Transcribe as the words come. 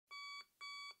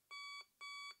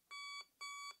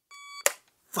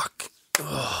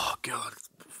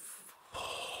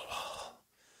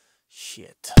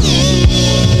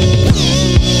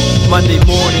Monday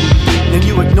morning, and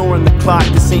you ignoring the clock.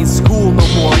 This ain't school no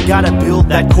more, gotta build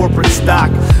that corporate stock.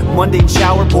 Mundane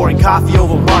shower, pouring coffee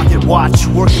over market watch.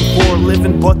 Working for a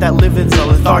living, but that living's a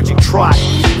lethargic trot.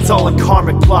 It's all a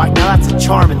karmic plot, now that's a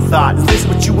charming thought. Is this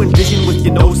what you envision with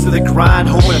your nose to the grind?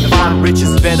 Hoping to find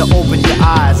riches, better open your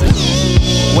eyes and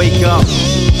wake up,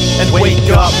 and wake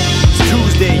up.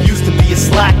 Tuesday used to be a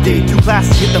slack day. 2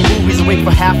 classes, hit the movies, awake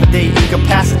for half a day.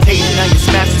 Incapacitated, now you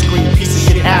smash the screen, piece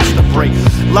of shit, ass to break.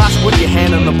 Lost with your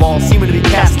hand on the ball, seeming to be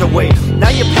cast away. Now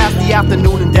you're past the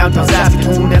afternoon in downtown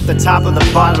Saskatoon. At the top of the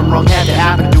bottom rung, had to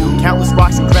happen, dude. Countless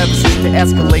rocks and crevices to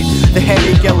escalate. The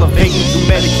headache elevating through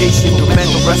medication, through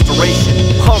mental restoration.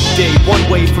 Hump day, one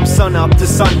way from sun up to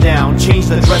sundown. Change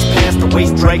the dress pants to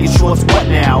waist, dragging shorts, what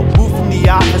now? Move from the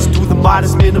office to the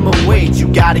modest minimum wage. You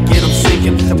gotta get them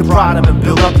sinking to prod them and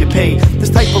build up your pay. This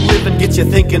type of living gets you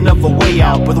thinking of a way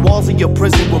out, but the walls of your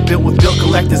prison were built with bill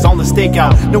collectors on the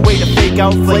stakeout. No way to fake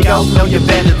out, flake out, no, you're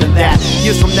better than that.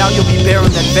 Years from now you'll be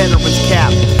bearing that veteran's cap.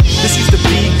 This used to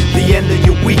be the end of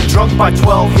your week. Drunk by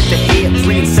 12, hit the hay at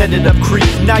 3 and send it up creek.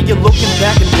 Now you're looking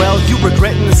back and well, you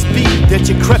regretting the speed that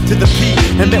you crept to the peak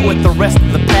and met with the rest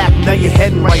of the pack. Now you're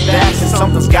heading right back and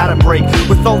something's gotta break.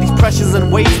 With all these pressures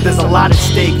and weights, there's a lot at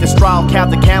stake. The straw will cap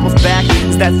the camel's back.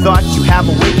 It's that thought you have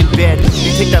awake in bed.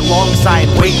 You take that long sigh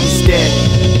and wait instead.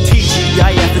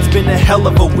 TGIF, it's been a hell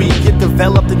of a week. Get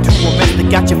developed into a mess that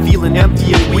got you feeling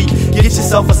empty and weak. Get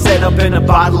yourself a setup and a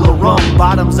bottle of rum.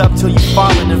 Bottoms up till you're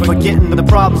falling and forgetting the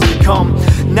problems that come.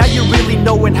 Now you're really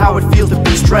knowing how it feels to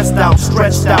be stressed out,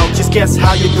 stretched out. Just guess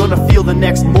how you're gonna feel the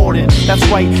next morning. That's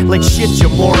right, like shit, you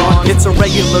moron. It's a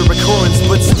regular recurrence,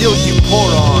 but still you pour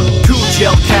on 2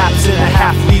 gel caps and a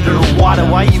half-liter of water.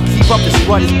 Why you keep up this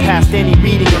rut is past any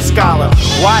meaning or scholar.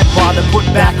 Why bother? Put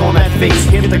back on that face,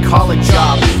 hit the college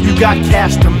job. You got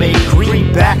cash to make,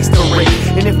 greenbacks to rake.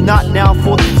 And if not now,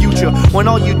 for the future, when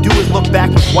all you do is look back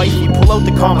with wifey, pull out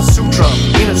the Kama Sutra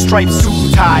in a striped suit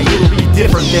and tie. It'll be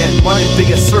different then, running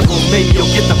bigger circles, maybe you'll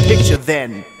get the picture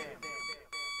then.